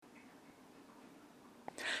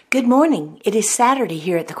Good morning. It is Saturday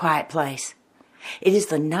here at the Quiet Place. It is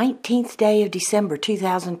the 19th day of December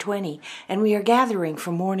 2020, and we are gathering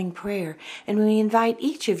for morning prayer, and we invite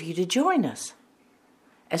each of you to join us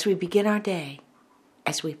as we begin our day,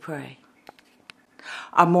 as we pray.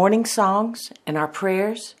 Our morning songs and our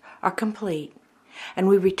prayers are complete, and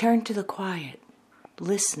we return to the quiet,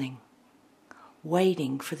 listening,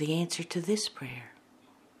 waiting for the answer to this prayer.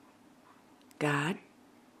 God,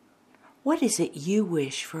 what is it you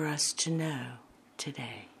wish for us to know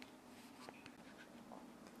today?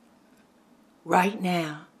 Right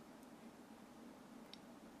now,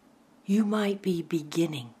 you might be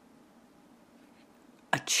beginning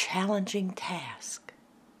a challenging task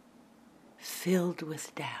filled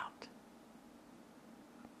with doubt,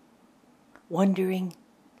 wondering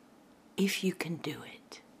if you can do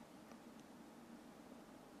it.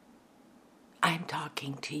 I'm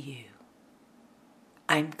talking to you.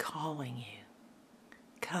 I'm calling you.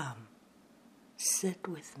 Come, sit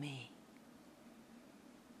with me.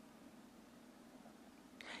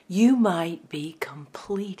 You might be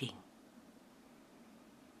completing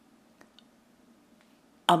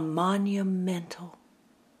a monumental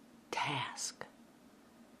task,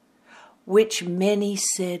 which many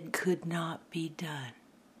said could not be done.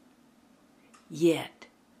 Yet,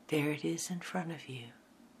 there it is in front of you,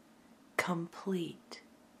 complete,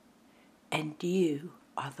 and you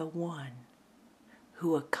are the one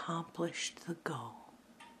who accomplished the goal,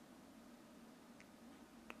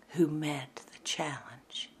 who met the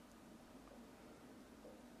challenge.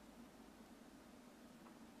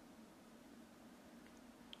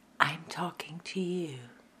 I'm talking to you.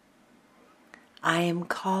 I am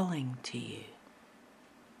calling to you.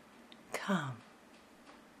 Come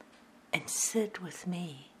and sit with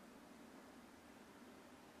me.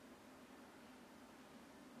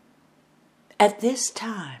 At this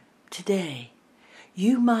time, today,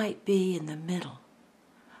 you might be in the middle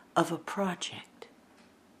of a project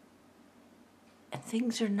and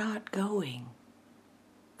things are not going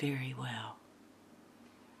very well.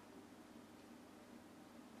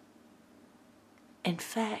 In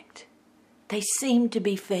fact, they seem to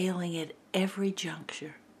be failing at every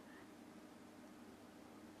juncture,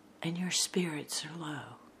 and your spirits are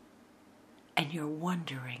low, and you're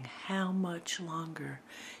wondering how much longer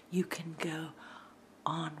you can go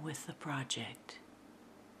on with the project.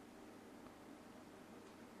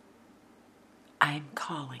 I'm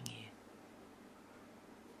calling you.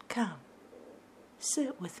 Come,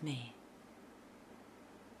 sit with me.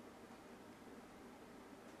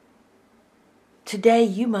 Today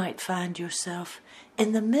you might find yourself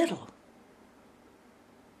in the middle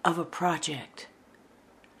of a project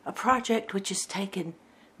which has taken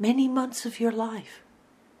many months of your life.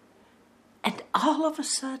 And all of a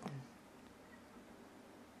sudden,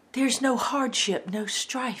 there's no hardship, no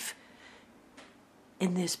strife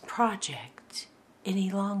in this project any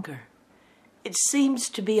longer. It seems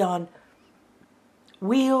to be on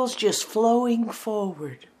wheels just flowing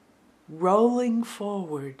forward, rolling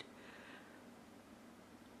forward.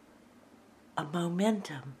 A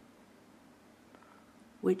momentum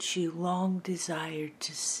which you long desired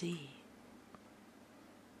to see.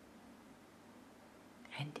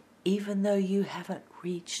 And even though you haven't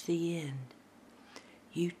reached the end,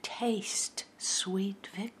 you taste sweet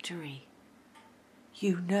victory.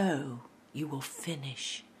 You know you will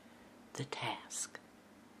finish the task.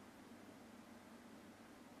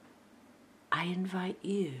 I invite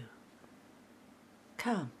you,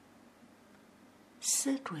 come,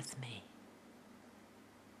 sit with me.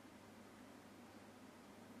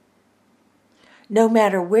 No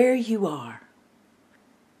matter where you are,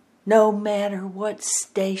 no matter what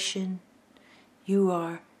station you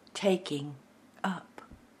are taking up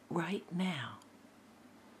right now,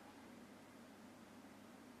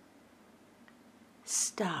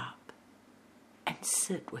 stop and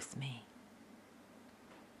sit with me.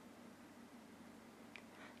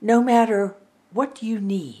 No matter what you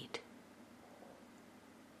need,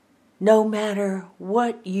 no matter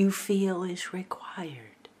what you feel is required,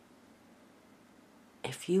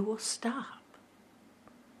 if you will stop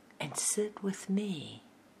and sit with me,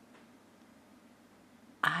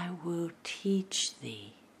 I will teach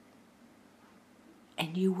thee,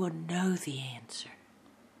 and you will know the answer.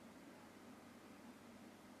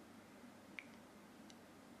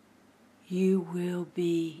 You will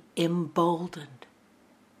be emboldened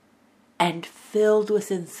and filled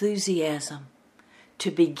with enthusiasm to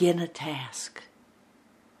begin a task.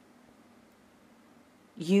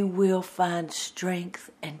 You will find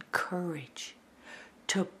strength and courage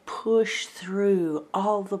to push through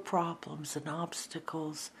all the problems and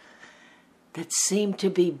obstacles that seem to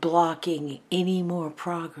be blocking any more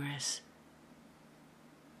progress,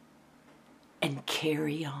 and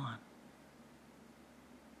carry on.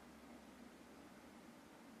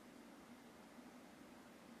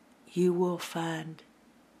 You will find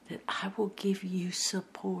that I will give you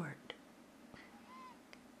support.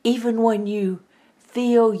 Even when you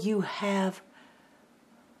feel you have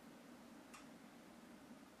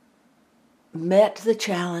met the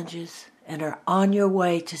challenges and are on your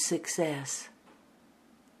way to success,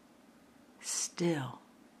 still,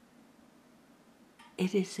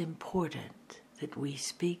 it is important that we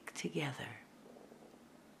speak together.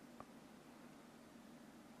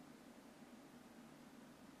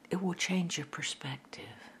 It will change your perspective.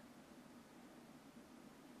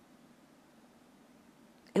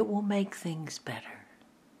 It will make things better.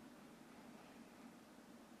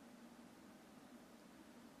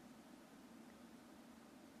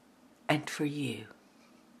 And for you,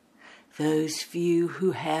 those few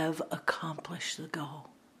who have accomplished the goal,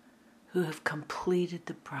 who have completed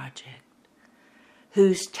the project,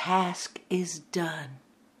 whose task is done,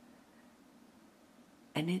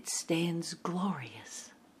 and it stands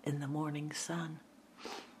glorious in the morning sun,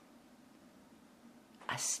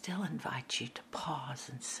 I still invite you to pause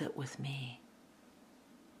and sit with me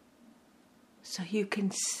so you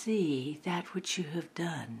can see that which you have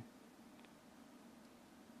done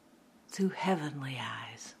through heavenly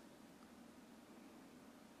eyes.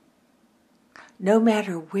 No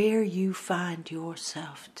matter where you find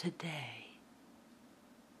yourself today,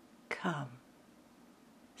 come,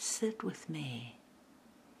 sit with me.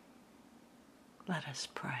 Let us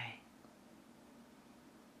pray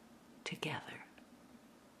together.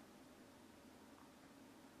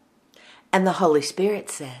 And the Holy Spirit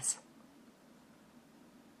says,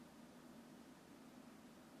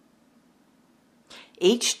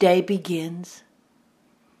 each day begins,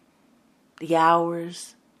 the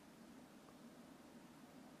hours,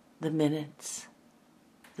 the minutes,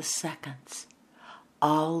 the seconds,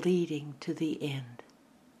 all leading to the end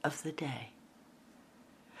of the day.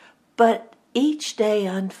 But each day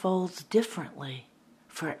unfolds differently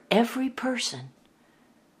for every person.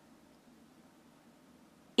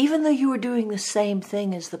 Even though you are doing the same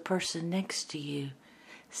thing as the person next to you,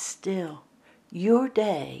 still, your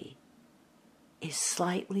day is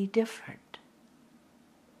slightly different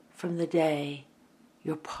from the day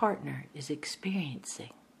your partner is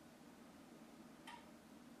experiencing.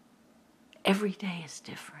 Every day is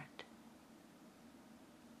different.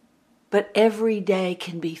 But every day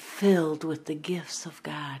can be filled with the gifts of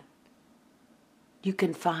God. You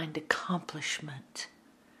can find accomplishment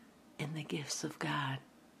in the gifts of God.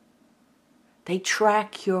 They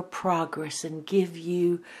track your progress and give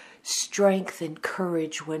you strength and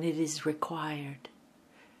courage when it is required.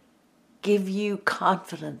 Give you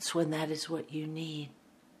confidence when that is what you need.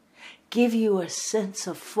 Give you a sense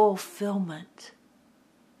of fulfillment.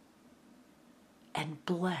 And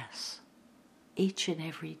bless each and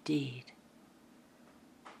every deed.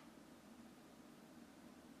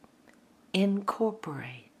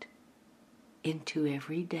 Incorporate into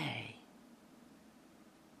every day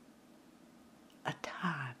a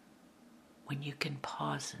time when you can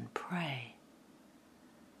pause and pray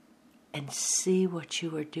and see what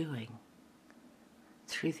you are doing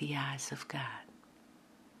through the eyes of God.